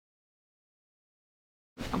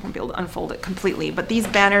I won't be able to unfold it completely, but these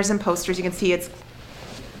banners and posters, you can see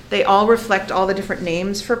they all reflect all the different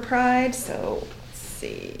names for Pride. So let's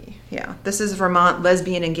see. Yeah, this is Vermont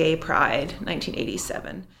Lesbian and Gay Pride,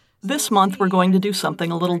 1987. This month, we're going to do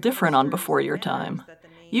something a little different on Before Your Time.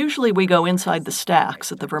 Usually we go inside the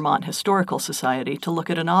stacks at the Vermont Historical Society to look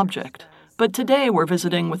at an object. But today we're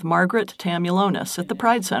visiting with Margaret Tamulonis at the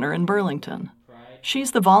Pride Center in Burlington.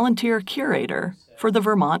 She's the volunteer curator for the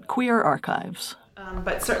Vermont Queer Archives.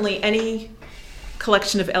 But certainly any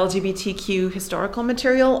collection of LGBTQ historical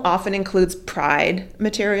material often includes Pride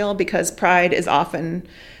material, because Pride is often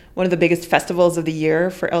one of the biggest festivals of the year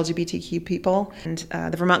for LGBTQ people, and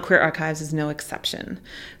the Vermont Queer Archives is no exception.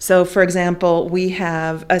 So, for example, we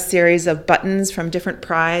have a series of buttons from different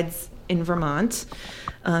prides in Vermont.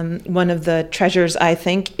 One of the treasures, I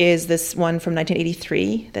think, is this one from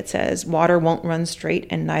 1983 that says, "Water won't run straight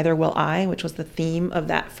and neither will I," which was the theme of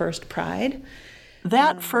that first Pride.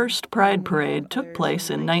 That first Pride Parade took place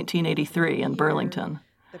in 1983 in Burlington.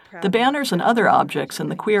 The banners and other objects in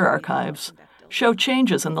the Queer Archives show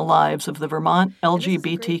changes in the lives of the Vermont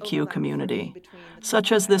LGBTQ community,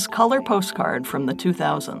 such as this color postcard from the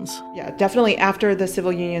 2000s. Yeah, definitely after the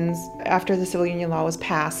civil union law was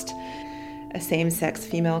passed, a same-sex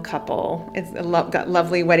female couple. It's got a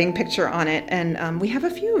lovely wedding picture on it, and we have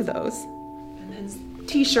a few of those. And then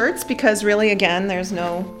T-shirts, because really, again, there's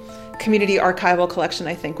no community archival collection,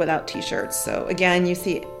 I think, without T-shirts. So again, you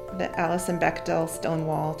see the Alison Bechdel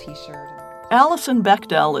Stonewall T-shirt. Alison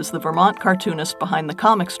Bechdel is the Vermont cartoonist behind the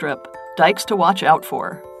comic strip Dykes to Watch Out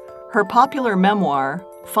For. Her popular memoir,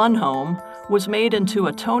 Fun Home, was made into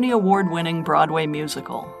a Tony Award-winning Broadway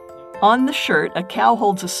musical. On the shirt, a cow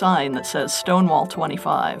holds a sign that says Stonewall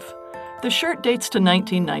 25. The shirt dates to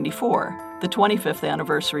 1994, the 25th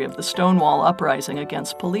anniversary of the Stonewall uprising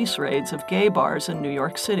against police raids of gay bars in New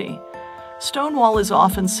York City. Stonewall is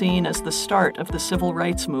often seen as the start of the civil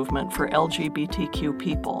rights movement for LGBTQ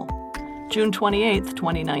people. June 28,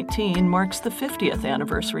 2019 marks the 50th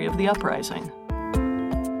anniversary of the uprising.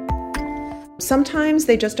 Sometimes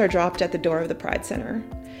they just are dropped at the door of the Pride Center.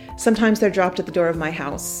 Sometimes they're dropped at the door of my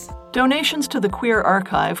house. Donations to the Queer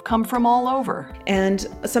Archive come from all over. And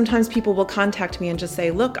sometimes people will contact me and just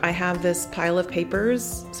say, look, I have this pile of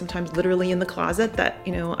papers, sometimes literally in the closet, that,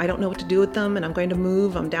 I don't know what to do with them, and I'm going to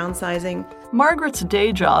move, I'm downsizing. Margaret's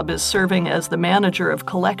day job is serving as the manager of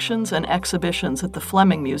collections and exhibitions at the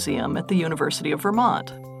Fleming Museum at the University of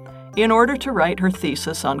Vermont. In order to write her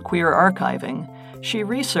thesis on queer archiving, she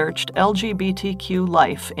researched LGBTQ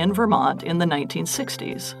life in Vermont in the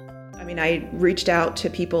 1960s. I reached out to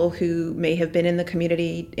people who may have been in the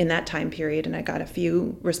community in that time period, and I got a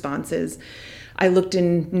few responses. I looked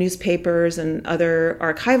in newspapers and other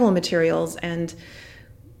archival materials, and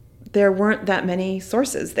there weren't that many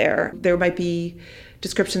sources there. There might be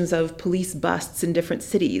descriptions of police busts in different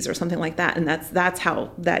cities or something like that, and that's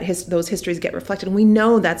how those histories get reflected. And we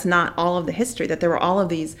know that's not all of the history, that there were all of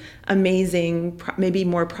these amazing, maybe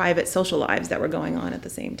more private social lives that were going on at the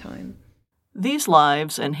same time. These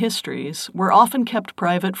lives and histories were often kept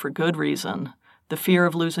private for good reason: the fear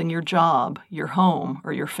of losing your job, your home,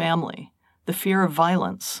 or your family, the fear of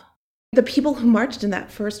violence. The people who marched in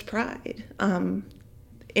that first Pride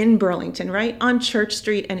in Burlington, right, on Church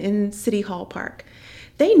Street and in City Hall Park,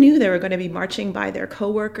 they knew they were going to be marching by their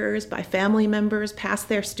coworkers, by family members, past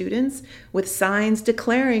their students, with signs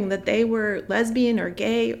declaring that they were lesbian or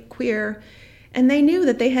gay, or queer. And they knew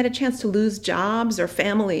that they had a chance to lose jobs or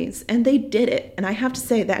families, and they did it. And I have to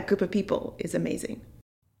say, that group of people is amazing.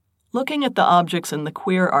 Looking at the objects in the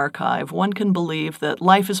Queer Archive, one can believe that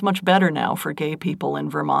life is much better now for gay people in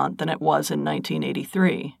Vermont than it was in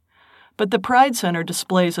 1983. But the Pride Center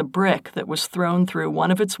displays a brick that was thrown through one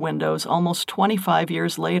of its windows almost 25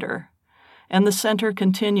 years later. And the center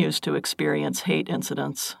continues to experience hate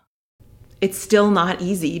incidents. It's still not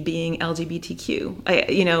easy being LGBTQ.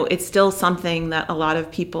 It's still something that a lot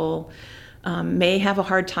of people may have a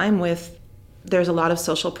hard time with. There's a lot of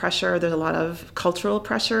social pressure. There's a lot of cultural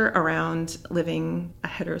pressure around living a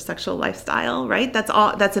heterosexual lifestyle, right?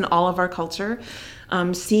 That's in all of our culture.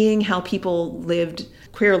 Seeing how people lived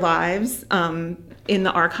queer lives in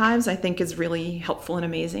the archives, I think, is really helpful and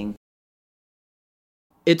amazing.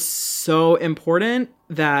 It's so important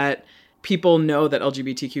that people know that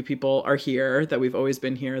LGBTQ people are here, that we've always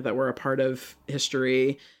been here, that we're a part of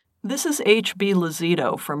history. This is H.B.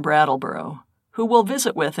 Lozito from Brattleboro, who we'll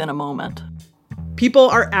visit with in a moment. People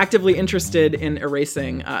are actively interested in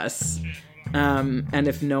erasing us. And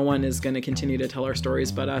if no one is going to continue to tell our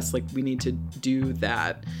stories about us, we need to do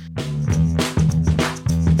that.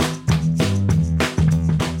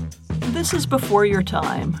 This is Before Your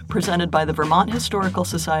Time, presented by the Vermont Historical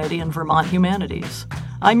Society and Vermont Humanities.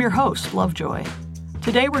 I'm your host, Lovejoy.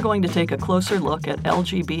 Today we're going to take a closer look at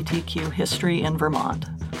LGBTQ history in Vermont.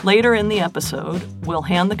 Later in the episode, we'll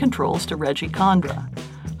hand the controls to Reggie Condra,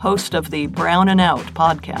 host of the Brown and Out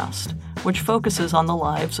podcast, which focuses on the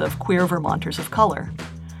lives of queer Vermonters of color.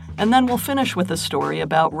 And then we'll finish with a story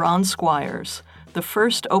about Ron Squires, the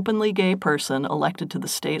first openly gay person elected to the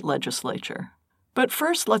state legislature. But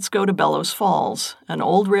first, let's go to Bellows Falls, an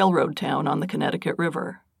old railroad town on the Connecticut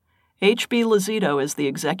River. H.B. Lozito is the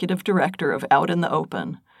executive director of Out in the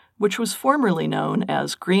Open, which was formerly known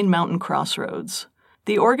as Green Mountain Crossroads.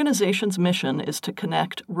 The organization's mission is to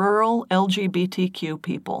connect rural LGBTQ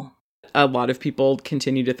people. A lot of people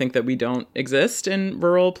continue to think that we don't exist in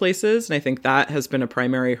rural places. And I think that has been a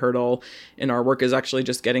primary hurdle in our work, is actually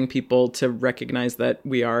just getting people to recognize that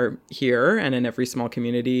we are here and in every small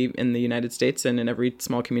community in the United States and in every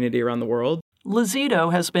small community around the world.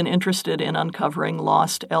 Lozito has been interested in uncovering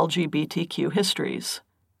lost LGBTQ histories.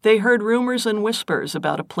 They heard rumors and whispers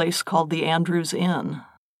about a place called the Andrews Inn.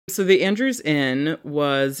 So the Andrews Inn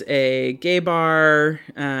was a gay bar,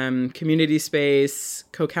 community space,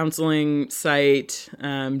 co-counseling site,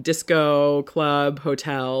 disco, club,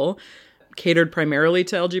 hotel, catered primarily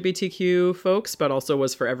to LGBTQ folks, but also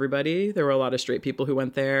was for everybody. There were a lot of straight people who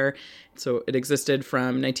went there. So it existed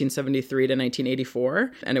from 1973 to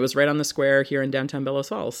 1984, and it was right on the square here in downtown Bellows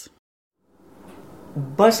Falls.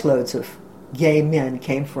 Busloads of gay men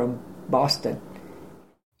came from Boston.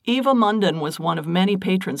 Eva Munden was one of many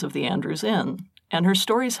patrons of the Andrews Inn, and her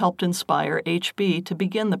stories helped inspire HB to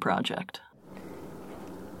begin the project.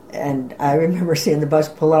 And I remember seeing the bus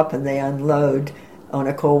pull up and they unload on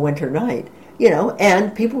a cold winter night,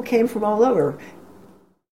 and people came from all over.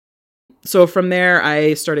 So from there,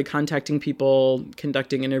 I started contacting people,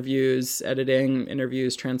 conducting interviews, editing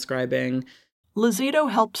interviews, transcribing. Lozito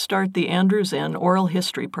helped start the Andrews Inn Oral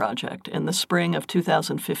History Project in the spring of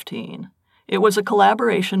 2015. It was a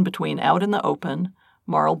collaboration between Out in the Open,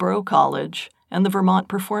 Marlborough College, and the Vermont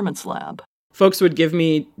Performance Lab. Folks would give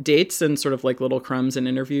me dates and sort of like little crumbs in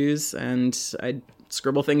interviews, and I'd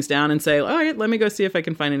scribble things down and say, all right, let me go see if I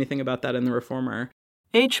can find anything about that in the Reformer.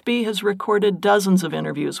 HB has recorded dozens of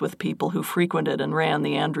interviews with people who frequented and ran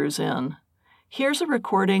the Andrews Inn. Here's a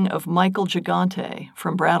recording of Michael Gigante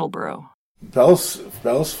from Brattleboro.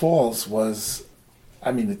 Bellows Falls was,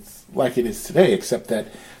 it's like it is today, except that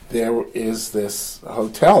there is this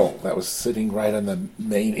hotel that was sitting right on the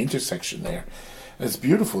main intersection there. And it's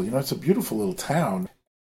beautiful. It's a beautiful little town.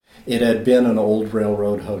 It had been an old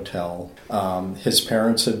railroad hotel. His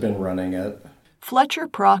parents had been running it. Fletcher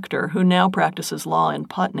Proctor, who now practices law in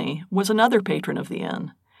Putney, was another patron of the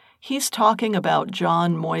inn. He's talking about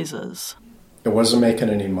John Moises. It wasn't making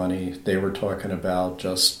any money. They were talking about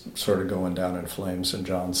just sort of going down in flames, and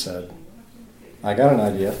John said, I got an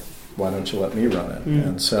idea. Why don't you let me run it?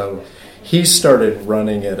 And so he started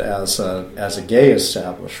running it as a gay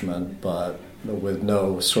establishment, but with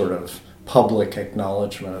no sort of public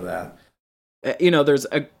acknowledgement of that. There's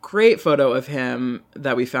a great photo of him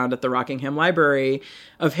that we found at the Rockingham Library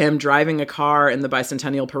of him driving a car in the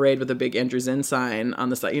Bicentennial Parade with a big Andrews Inn sign on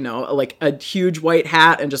the side, like a huge white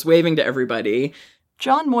hat and just waving to everybody.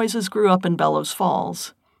 John Moises grew up in Bellows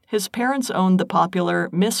Falls. His parents owned the popular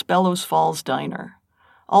Miss Bellows Falls Diner.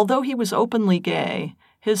 Although he was openly gay,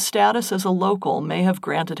 his status as a local may have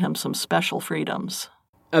granted him some special freedoms.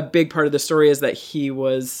 A big part of the story is that he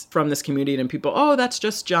was from this community and people, oh, that's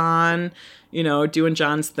just John, doing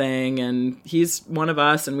John's thing, and he's one of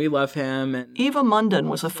us and we love him. And Eva Munden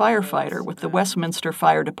was a firefighter with the Westminster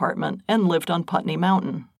Fire Department and lived on Putney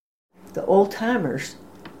Mountain. The old-timers,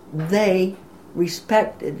 they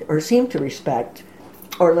respected, or seemed to respect,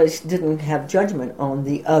 or at least didn't have judgment on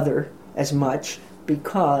the other as much,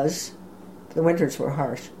 because the winters were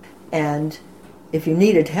harsh. And if you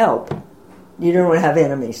needed help, you didn't want to have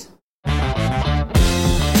enemies. I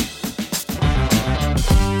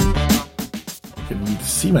can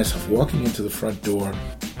see myself walking into the front door,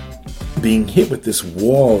 being hit with this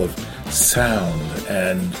wall of sound,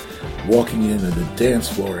 and walking into the dance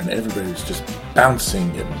floor, and everybody was just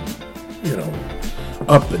bouncing and,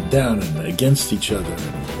 up and down and against each other.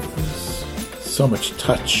 And there was so much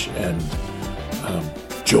touch and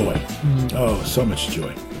joy. Oh, so much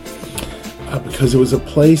joy. Because it was a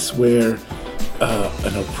place where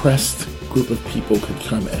an oppressed group of people could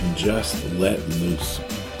come and just let loose.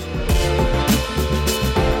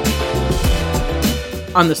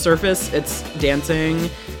 On the surface, it's dancing,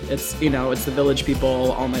 It's, it's the Village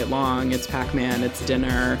People all night long. It's Pac-Man, it's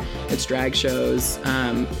dinner, it's drag shows.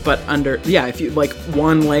 But if you like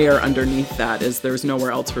one layer underneath that is there's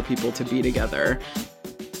nowhere else for people to be together.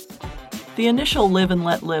 The initial live and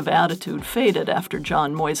let live attitude faded after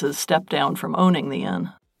John Moises stepped down from owning the inn.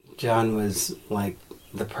 John was like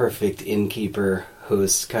the perfect innkeeper,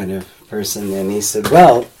 host kind of person, and he said,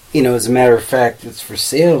 well, as a matter of fact, it's for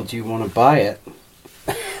sale. Do you want to buy it?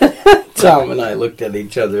 Tom and I looked at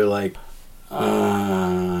each other like,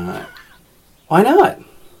 why not?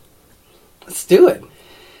 Let's do it.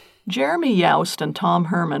 Jeremy Youst and Tom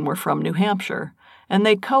Herman were from New Hampshire, and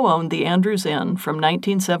they co-owned the Andrews Inn from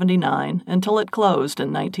 1979 until it closed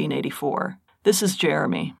in 1984. This is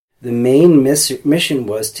Jeremy. The main mission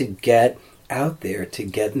was to get out there, to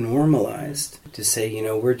get normalized, to say,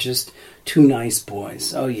 we're just two nice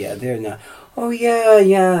boys. Oh, yeah, they're not. Oh,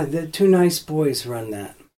 yeah, the two nice boys run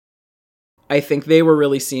that. I think they were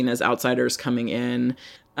really seen as outsiders coming in,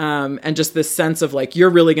 and just this sense of like, you're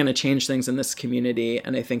really going to change things in this community.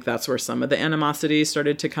 And I think that's where some of the animosity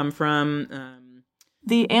started to come from.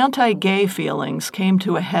 The anti-gay feelings came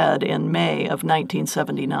to a head in May of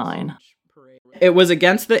 1979. It was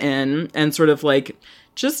against the inn and sort of like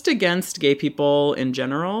just against gay people in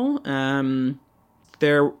general.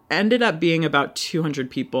 There ended up being about 200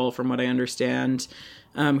 people, from what I understand,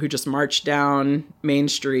 who just marched down Main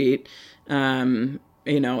Street, and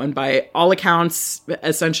by all accounts,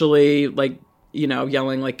 essentially like,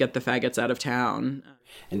 yelling like, get the faggots out of town.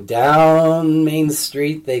 And down Main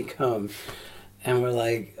Street they come. And we're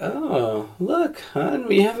like, oh, look, hon,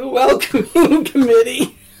 we have a welcoming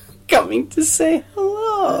committee coming to say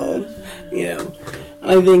hello.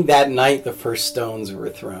 I think that night the first stones were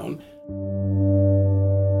thrown.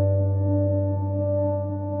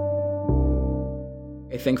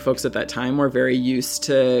 I think folks at that time were very used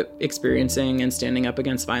to experiencing and standing up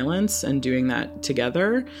against violence and doing that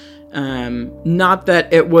together. Not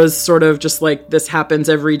that it was sort of just like this happens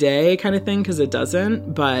every day kind of thing, because it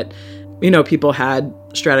doesn't, but people had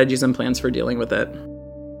strategies and plans for dealing with it.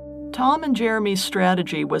 Tom and Jeremy's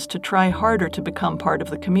strategy was to try harder to become part of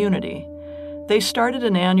the community. They started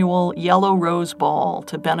an annual Yellow Rose Ball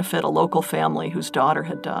to benefit a local family whose daughter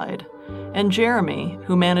had died. And Jeremy,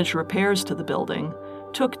 who managed repairs to the building,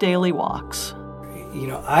 took daily walks.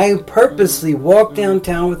 I purposely walk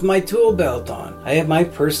downtown with my tool belt on. I have my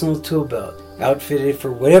personal tool belt, outfitted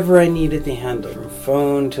for whatever I needed to handle, from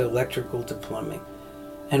phone to electrical to plumbing.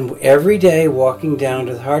 And every day walking down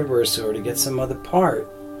to the hardware store to get some other part.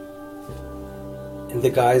 And the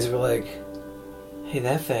guys were like, hey,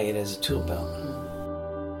 that faggot has a tool belt.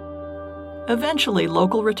 Eventually,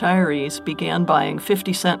 local retirees began buying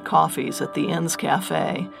 50-cent coffees at the inn's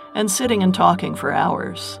cafe and sitting and talking for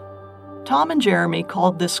hours. Tom and Jeremy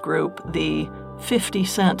called this group the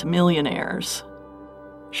 50-cent millionaires.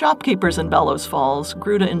 Shopkeepers in Bellows Falls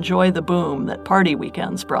grew to enjoy the boom that party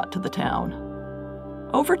weekends brought to the town.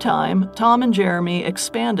 Over time, Tom and Jeremy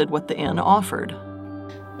expanded what the inn offered.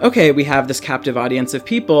 Okay, we have this captive audience of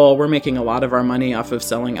people. We're making a lot of our money off of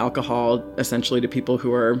selling alcohol, essentially to people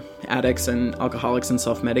who are addicts and alcoholics and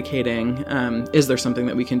self-medicating. Is there something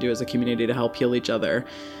that we can do as a community to help heal each other?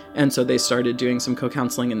 And so they started doing some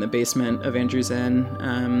co-counseling in the basement of Andrews Inn,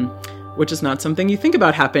 which is not something you think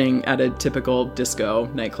about happening at a typical disco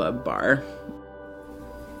nightclub bar.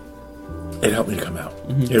 It helped me to come out.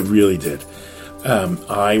 Mm-hmm. It really did.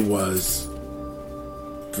 I was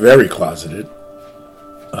very closeted,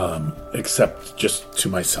 except just to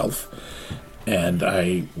myself. And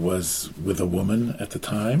I was with a woman at the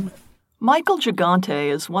time. Michael Gigante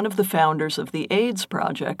is one of the founders of the AIDS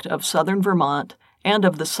Project of Southern Vermont and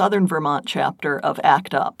of the Southern Vermont chapter of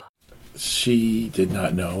ACT UP. She did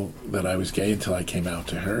not know that I was gay until I came out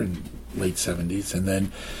to her in late 70s, and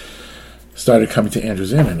then started coming to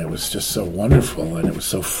Andrews Inn, and it was just so wonderful, and it was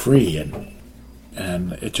so free,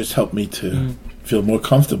 and it just helped me to feel more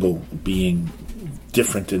comfortable being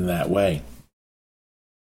different in that way.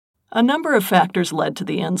 A number of factors led to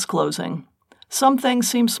the inn's closing. Some things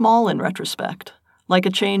seem small in retrospect, like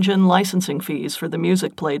a change in licensing fees for the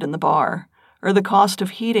music played in the bar, or the cost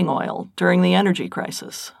of heating oil during the energy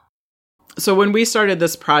crisis. So when we started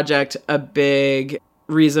this project, a big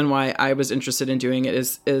reason why I was interested in doing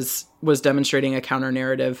it was demonstrating a counter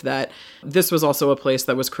narrative that this was also a place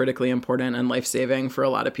that was critically important and life-saving for a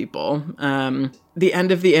lot of people. The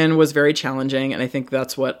end of the inn was very challenging, and I think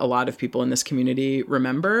that's what a lot of people in this community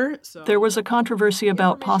remember. There was a controversy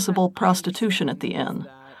about possible prostitution at the inn.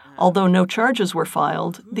 Although no charges were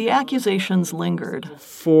filed, the accusations lingered.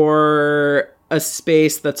 For a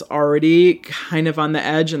space that's already kind of on the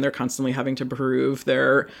edge and they're constantly having to prove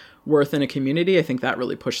their worth in a community, I think that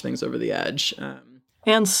really pushed things over the edge.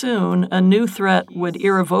 And soon, a new threat would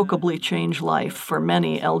irrevocably change life for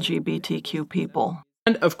many LGBTQ people.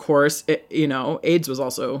 And of course, AIDS was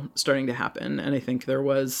also starting to happen. And I think there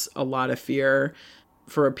was a lot of fear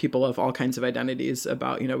for people of all kinds of identities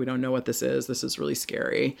about, we don't know what this is. This is really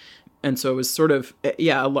scary. And so it was sort of,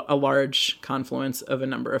 a large confluence of a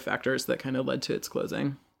number of factors that kind of led to its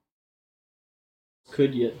closing.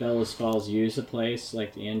 Could Bellows Falls use a place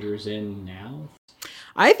like the Andrews Inn now?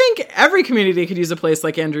 I think every community could use a place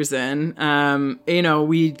like Andrews Inn.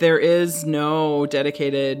 There is no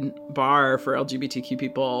dedicated bar for LGBTQ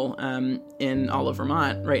people in all of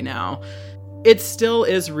Vermont right now. It still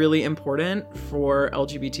is really important for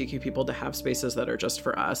LGBTQ people to have spaces that are just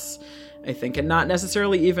for us, I think, and not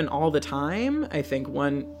necessarily even all the time. I think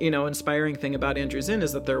one, inspiring thing about Andrews Inn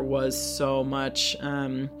is that there was so much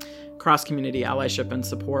cross-community allyship and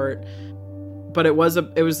support. But it was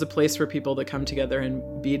a place for people to come together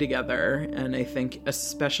and be together. And I think,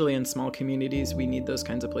 especially in small communities, we need those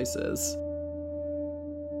kinds of places.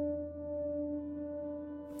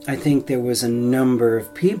 I think there was a number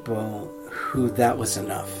of people who that was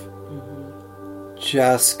enough. Mm-hmm.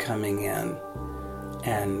 Just coming in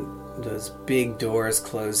and those big doors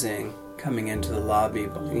closing, coming into the lobby,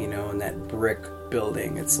 in that brick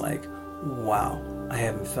building. It's like, wow, I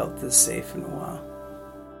haven't felt this safe in a while.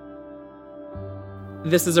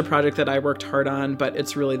 This is a project that I worked hard on, but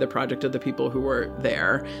it's really the project of the people who were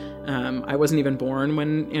there. I wasn't even born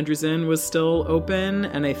when Andrews Inn was still open.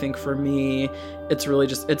 And I think for me, it's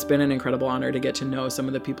been an incredible honor to get to know some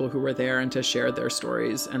of the people who were there and to share their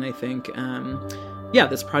stories. And I think,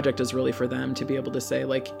 this project is really for them to be able to say,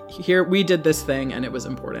 here, we did this thing and it was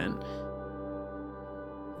important.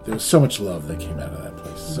 There was so much love that came out of that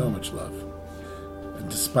place. So much love. And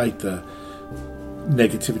despite the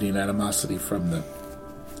negativity and animosity from the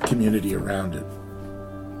community around it,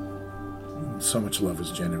 so much love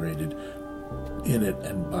was generated in it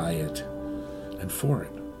and by it and for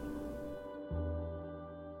it.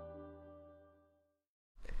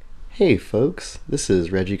 Hey folks, this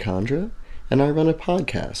is Reggie Condra, and I run a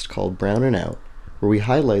podcast called Brown and Out, where we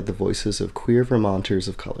highlight the voices of queer Vermonters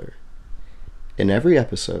of color. In every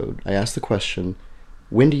episode, I ask the question,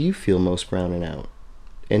 when do you feel most brown and out?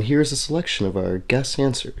 And here's a selection of our guest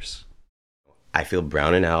answers. I feel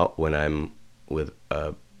brown and out when I'm with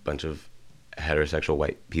a bunch of heterosexual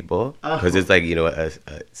white people, because it's like,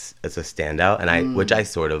 it's a standout, and which I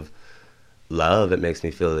sort of love. It makes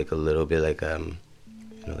me feel like a little bit like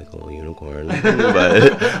like a little unicorn.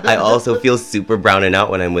 But I also feel super brown and out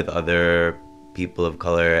when I'm with other people of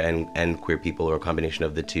color and queer people, or a combination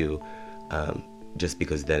of the two, just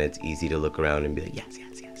because then it's easy to look around and be like, yes.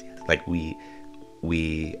 Like we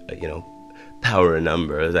power in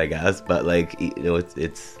numbers, I guess, but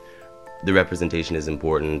it's the representation is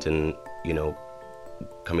important, and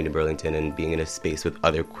coming to Burlington and being in a space with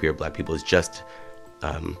other queer Black people is just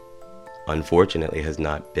unfortunately has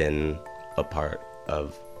not been a part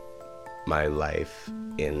of my life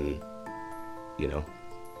in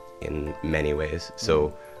many ways.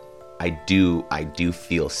 So I do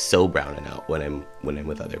feel so brown and out when I'm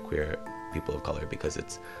with other queer people of color, because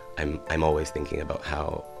I'm always thinking about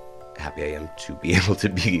how happy I am to be able to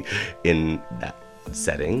be in that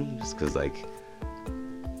setting, just because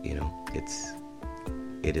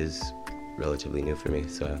it is relatively new for me.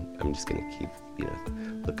 So I'm just gonna keep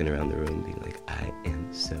looking around the room being like, I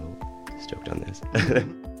am so stoked on this.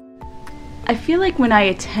 I feel like when I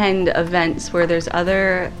attend events where there's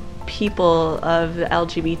other people of the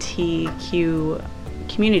LGBTQ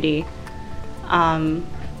community, I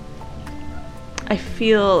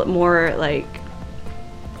feel more like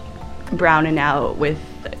browning out with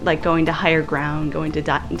going to higher ground, going to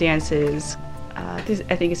dances.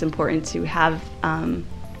 I think it's important to have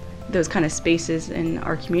those kind of spaces in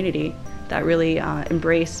our community that really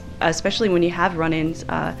embrace, especially when you have run-ins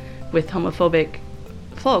with homophobic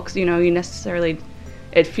folks.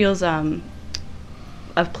 It feels a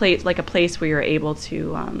place where you're able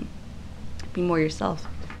to be more yourself.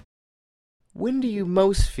 When do you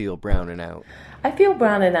most feel browning out? I feel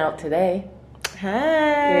browning out today. Hey.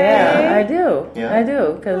 Yeah, I do. Yeah. I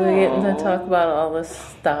do, because we're getting to talk about all this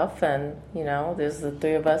stuff, and there's the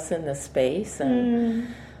three of us in the space, and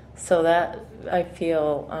so that I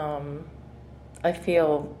feel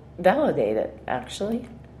validated. Actually,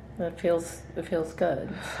 it feels good.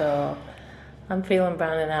 So I'm feeling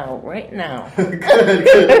browning out right now. Good.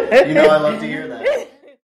 I love to hear that.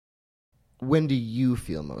 When do you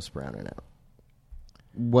feel most browning out?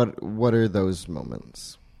 What are those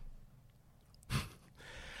moments?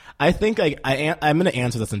 I think I'm going to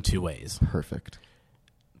answer this in two ways. Perfect.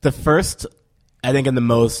 The first, I think in the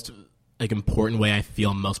most important way I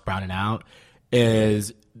feel most browning out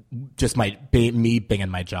is just me being in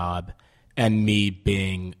my job and me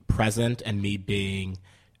being present and me being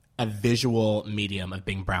a visual medium of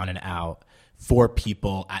being browning out for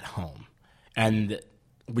people at home. And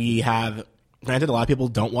we have, granted, a lot of people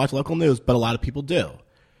don't watch local news, but a lot of people do.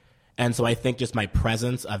 And so I think just my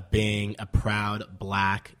presence of being a proud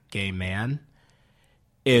Black gay man,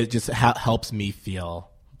 it just helps me feel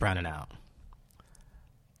browning out.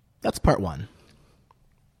 That's part one.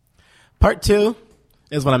 Part two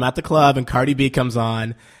is when I'm at the club and Cardi B comes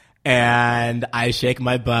on and I shake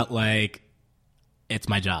my butt like it's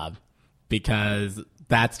my job, because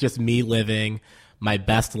that's just me living my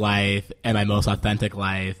best life and my most authentic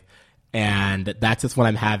life. And that's just when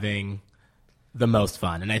I'm having the most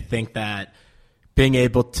fun. And I think that being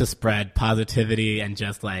able to spread positivity and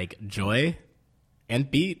just like joy and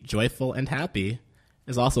be joyful and happy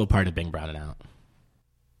is also a part of being browning out.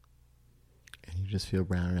 And you just feel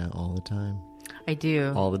browning out all the time. I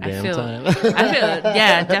do. All the damn time. I feel,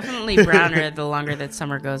 yeah, definitely browner the longer that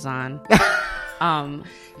summer goes on.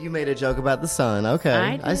 You made a joke about the sun.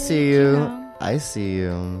 Okay. I see you. You know? I see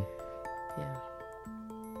you. Yeah.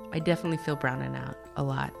 I definitely feel browning out a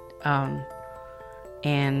lot.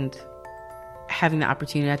 And having the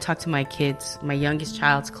opportunity, I talked to my kids, my youngest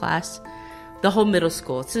child's class, the whole middle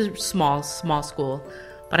school. It's a small school,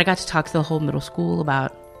 but I got to talk to the whole middle school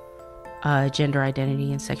about gender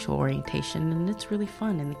identity and sexual orientation, and it's really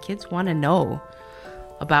fun. And the kids want to know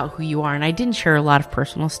about who you are. And I didn't share a lot of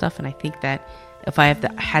personal stuff, and I think that if I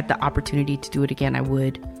had the opportunity to do it again, I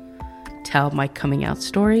would tell my coming out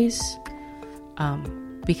stories,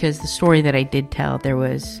 because the story that I did tell, there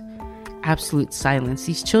was absolute silence.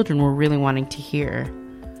 These children were really wanting to hear,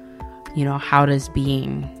 you know, how does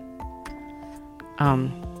being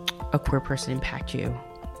a queer person impact you?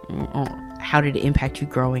 Or how did it impact you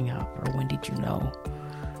growing up? Or when did you know?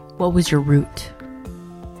 What was your root?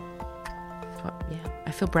 So, yeah,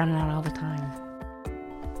 I feel browning out all the time.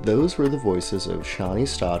 Those were the voices of Shawnee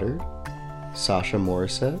Stoddard, Sasha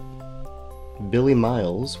Morissette, Billy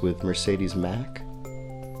Miles with Mercedes Mack,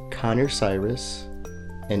 Connor Cyrus,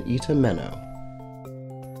 and Ita Menno.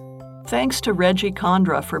 Thanks to Reggie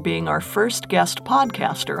Condra for being our first guest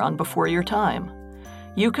podcaster on Before Your Time.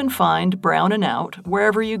 You can find Brownin' Out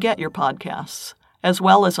wherever you get your podcasts, as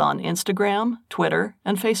well as on Instagram, Twitter,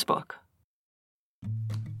 and Facebook.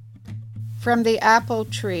 From the apple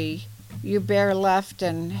tree, you bear left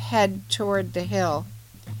and head toward the hill.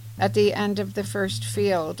 At the end of the first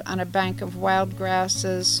field, on a bank of wild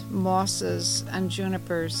grasses, mosses, and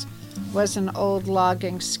junipers, was an old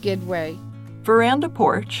logging skidway. Veranda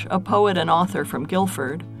Porch, a poet and author from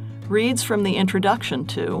Guilford, reads from the introduction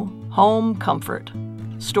to Home Comfort,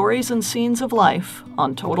 Stories and Scenes of Life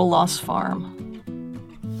on Total Loss Farm.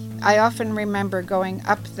 I often remember going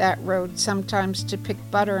up that road sometimes to pick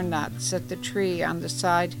butternuts at the tree on the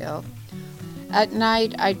side hill. At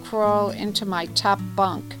night, I'd crawl into my top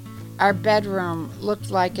bunk. Our bedroom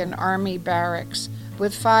looked like an army barracks,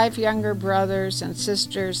 with 5 younger brothers and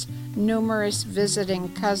sisters, numerous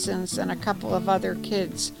visiting cousins, and a couple of other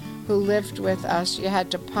kids who lived with us. You had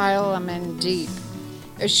to pile them in deep,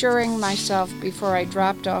 assuring myself before I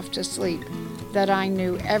dropped off to sleep that I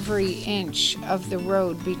knew every inch of the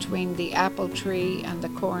road between the apple tree and the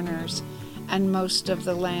corners, and most of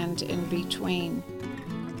the land in between.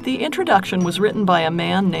 The introduction was written by a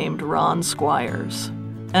man named Ron Squires.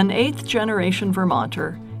 An 8th-generation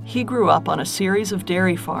Vermonter, he grew up on a series of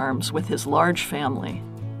dairy farms with his large family.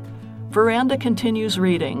 Veranda continues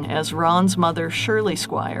reading as Ron's mother, Shirley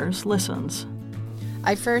Squires, listens.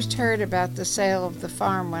 I first heard about the sale of the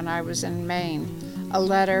farm when I was in Maine. A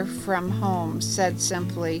letter from home said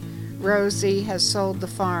simply, "Rosie has sold the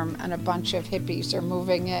farm and a bunch of hippies are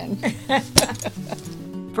moving in."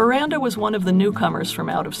 Veranda was one of the newcomers from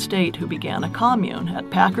out of state who began a commune at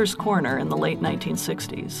Packers Corner in the late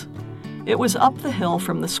 1960s. It was up the hill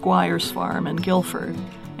from the Squires farm in Guilford,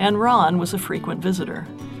 and Ron was a frequent visitor.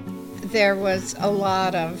 There was a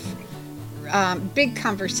lot of big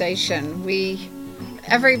conversation.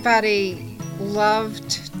 Everybody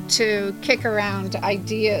loved to kick around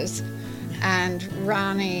ideas, and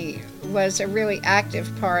Ronnie was a really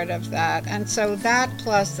active part of that. And so that,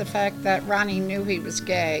 plus the fact that Ronnie knew he was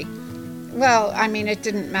gay, well, I mean, it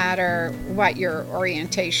didn't matter what your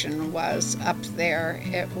orientation was up there.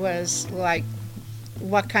 It was like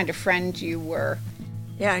what kind of friend you were.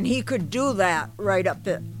 Yeah, and he could do that right up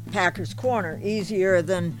at Packers Corner easier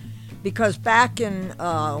than, because back in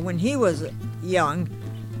when he was young,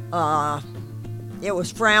 it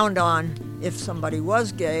was frowned on if somebody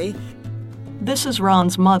was gay. This is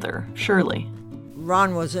Ron's mother, Shirley.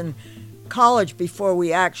 Ron was in college before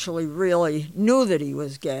we actually really knew that he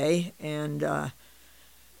was gay, and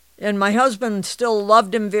my husband still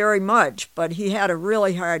loved him very much, but he had a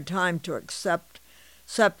really hard time to accept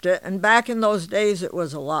it. And back in those days, it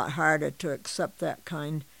was a lot harder to accept that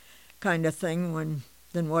kind of thing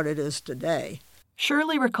than what it is today.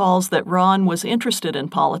 Shirley recalls that Ron was interested in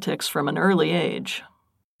politics from an early age.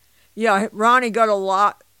 Yeah, Ronnie got a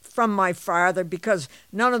lot from my father because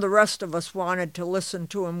none of the rest of us wanted to listen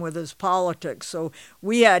to him with his politics, so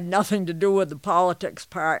we had nothing to do with the politics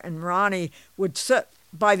part, and Ronnie would sit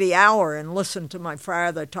by the hour and listen to my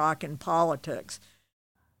father talk in politics.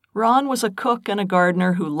 Ron was a cook and a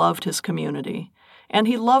gardener who loved his community, and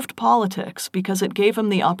he loved politics because it gave him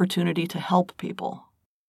the opportunity to help people.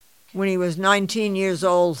 When he was 19 years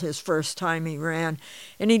old, his first time he ran.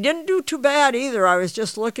 And he didn't do too bad either. I was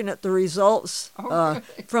just looking at the results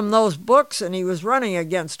from those books, and he was running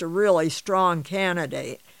against a really strong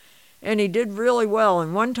candidate. And he did really well.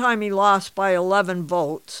 And one time he lost by 11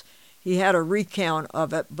 votes. He had a recount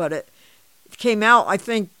of it, but it came out, I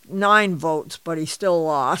think, 9 votes, but he still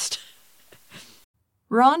lost.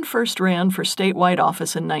 Ron first ran for statewide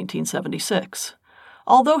office in 1976.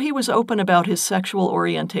 Although he was open about his sexual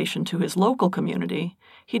orientation to his local community,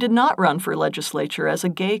 he did not run for legislature as a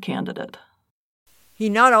gay candidate. He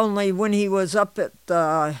not only, when he was up at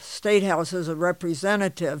the State House as a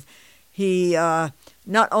representative, he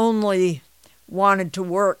not only wanted to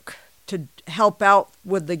work to help out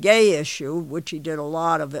with the gay issue, which he did a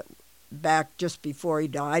lot of it back just before he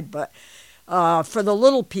died, but for the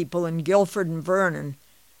little people in Guilford and Vernon,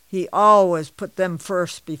 he always put them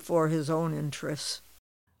first before his own interests.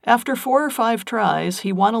 After 4 or 5 tries,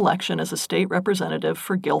 he won election as a state representative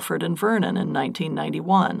for Guilford and Vernon in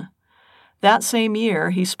 1991. That same year,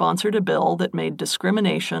 he sponsored a bill that made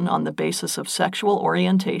discrimination on the basis of sexual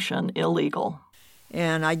orientation illegal.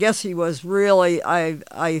 And I guess he was really,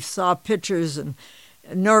 I saw pictures and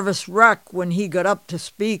a nervous wreck when he got up to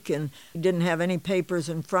speak, and he didn't have any papers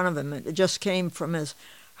in front of him. It just came from his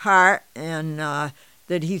heart, and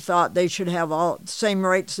that he thought they should have all the same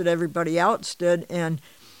rights that everybody else did. And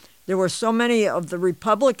there were so many of the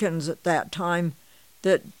Republicans at that time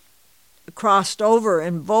that crossed over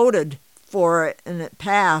and voted for it, and it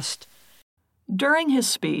passed. During his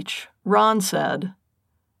speech, Ron said,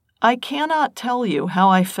 "I cannot tell you how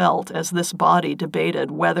I felt as this body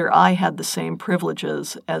debated whether I had the same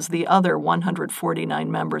privileges as the other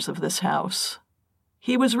 149 members of this House."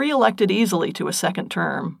 He was reelected easily to a second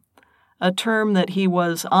term, a term that he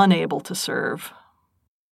was unable to serve.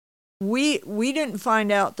 We didn't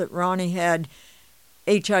find out that Ronnie had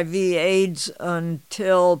HIV/AIDS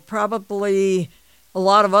until probably a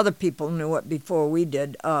lot of other people knew it before we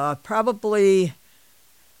did. Probably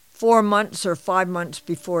 4 months or 5 months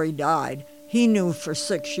before he died. He knew for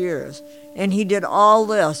 6 years. And he did all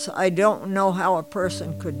this. I don't know how a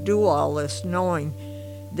person could do all this knowing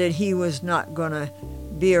that he was not going to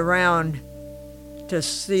be around to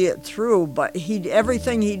see it through. But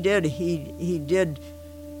everything he did, he did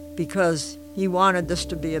because he wanted this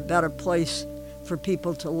to be a better place for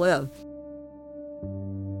people to live.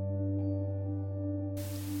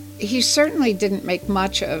 He certainly didn't make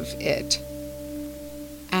much of it.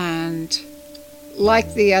 And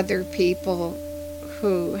like the other people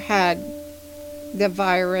who had the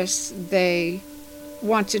virus, they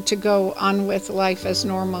wanted to go on with life as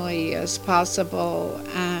normally as possible.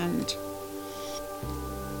 And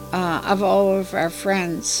of all of our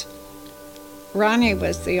friends, Ronnie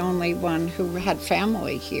was the only one who had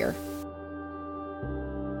family here.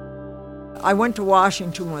 I went to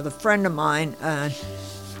Washington with a friend of mine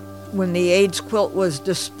when the AIDS quilt was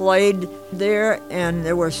displayed there, and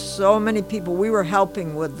there were so many people. We were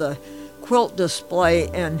helping with the quilt display,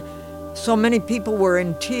 and so many people were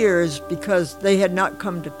in tears because they had not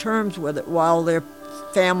come to terms with it while their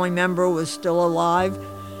family member was still alive.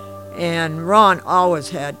 And Ron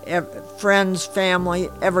always had friends, family,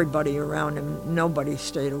 everybody around him. Nobody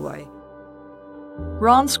stayed away.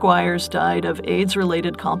 Ron Squires died of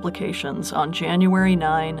AIDS-related complications on January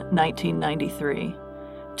 9, 1993,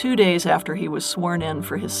 2 days after he was sworn in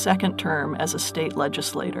for his second term as a state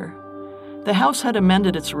legislator. The House had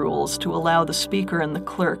amended its rules to allow the Speaker and the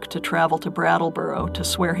clerk to travel to Brattleboro to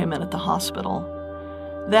swear him in at the hospital.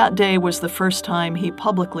 That day was the first time he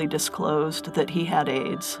publicly disclosed that he had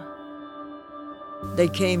AIDS. They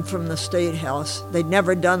came from the State House. They'd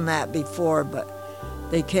never done that before, but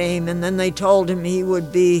they came, and then they told him he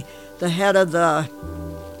would be the head of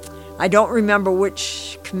I don't remember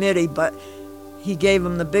which committee, but he gave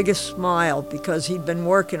him the biggest smile because he'd been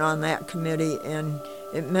working on that committee and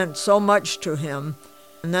it meant so much to him.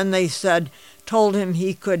 And then they told him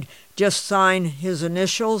he could just sign his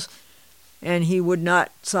initials, and he would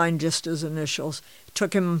not sign just his initials. It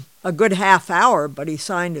took him a good half hour, but he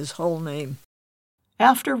signed his whole name.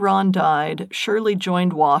 After Ron died, Shirley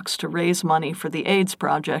joined Walks to raise money for the AIDS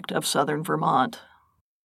Project of Southern Vermont.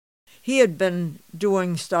 He had been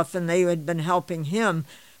doing stuff, and they had been helping him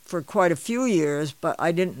for quite a few years, but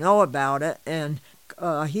I didn't know about it. And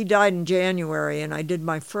he died in January, and I did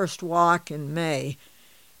my first walk in May.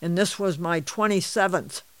 And this was my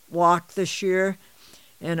 27th walk this year,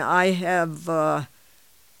 and I have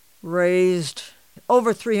raised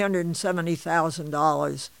over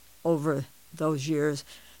 $370,000 over those years,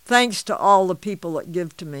 thanks to all the people that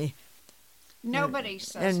give to me. Nobody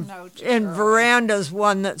says no to And Shirley. Veranda's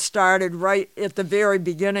one that started right at the very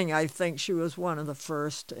beginning. I think she was one of the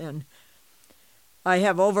first. And I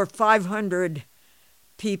have over 500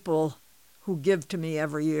 people who give to me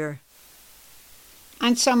every year.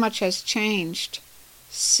 And so much has changed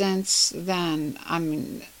since then. I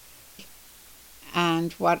mean,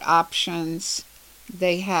 and what options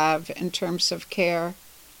they have in terms of care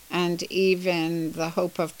and even the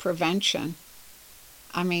hope of prevention.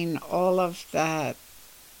 I mean, all of that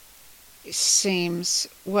seems,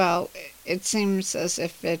 well, it seems as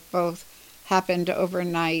if it both happened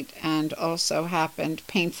overnight and also happened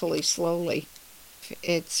painfully slowly.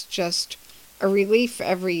 It's just a relief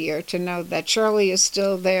every year to know that Shirley is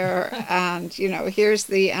still there and, here's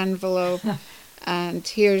the envelope and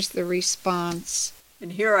here's the response.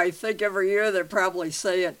 And here I think every year they're probably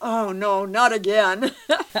saying, oh no, not again.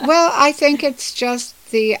 Well, I think it's just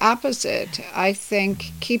the opposite. I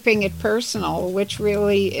think keeping it personal, which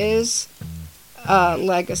really is a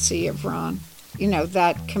legacy of Ron,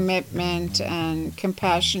 that commitment and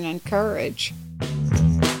compassion and courage.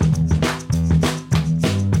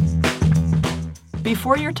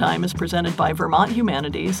 Before Your Time is presented by Vermont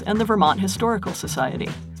Humanities and the Vermont Historical Society.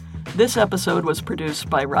 This episode was produced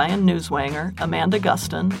by Ryan Newswanger, Amanda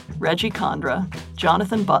Guston, Reggie Condra,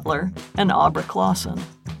 Jonathan Butler, and Aubrey Clausen.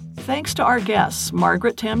 Thanks to our guests,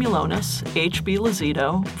 Margaret Tamulonis, H.B.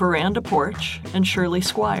 Lazito, Veranda Porch, and Shirley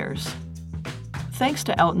Squires. Thanks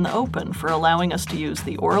to Out in the Open for allowing us to use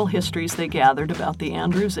the oral histories they gathered about the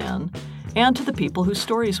Andrews Inn, and to the people whose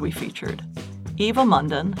stories we featured: Eva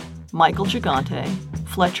Munden, Michael Gigante,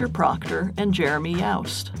 Fletcher Proctor, and Jeremy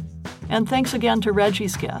Youst. And thanks again to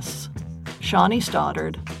Reggie's guests: Shawnee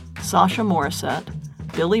Stoddard, Sasha Morissette,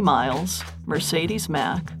 Billy Miles, Mercedes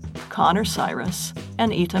Mack, Connor Cyrus,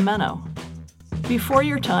 and Ita Menno. Before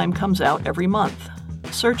Your Time comes out every month.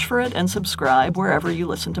 Search for it and subscribe wherever you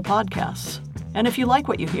listen to podcasts. And if you like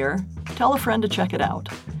what you hear, tell a friend to check it out.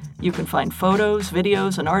 You can find photos,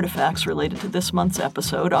 videos, and artifacts related to this month's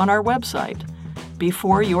episode on our website,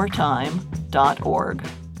 beforeyourtime.org.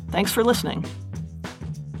 Thanks for listening.